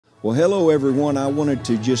Well, hello, everyone. I wanted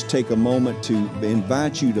to just take a moment to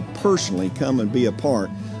invite you to personally come and be a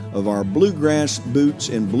part of our Bluegrass Boots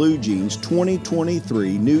and Blue Jeans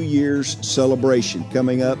 2023 New Year's celebration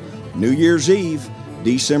coming up New Year's Eve,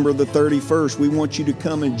 December the 31st. We want you to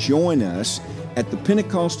come and join us at the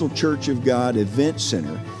Pentecostal Church of God Event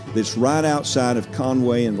Center that's right outside of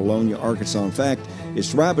Conway and Vilonia, Arkansas. In fact,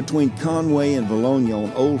 it's right between Conway and Vilonia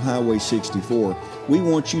on Old Highway 64. We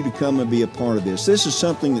want you to come and be a part of this. This is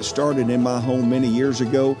something that started in my home many years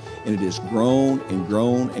ago, and it has grown and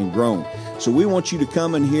grown and grown. So we want you to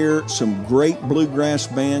come and hear some great bluegrass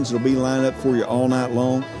bands that'll be lined up for you all night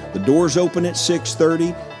long. The doors open at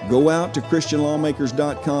 6:30. Go out to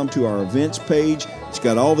ChristianLawmakers.com to our events page. It's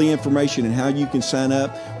got all the information and how you can sign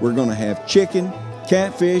up. We're going to have chicken,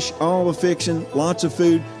 catfish, all the fixing, lots of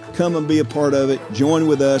food. Come and be a part of it. Join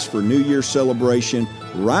with us for New Year's celebration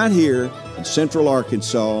right here in Central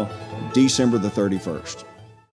Arkansas, December the 31st.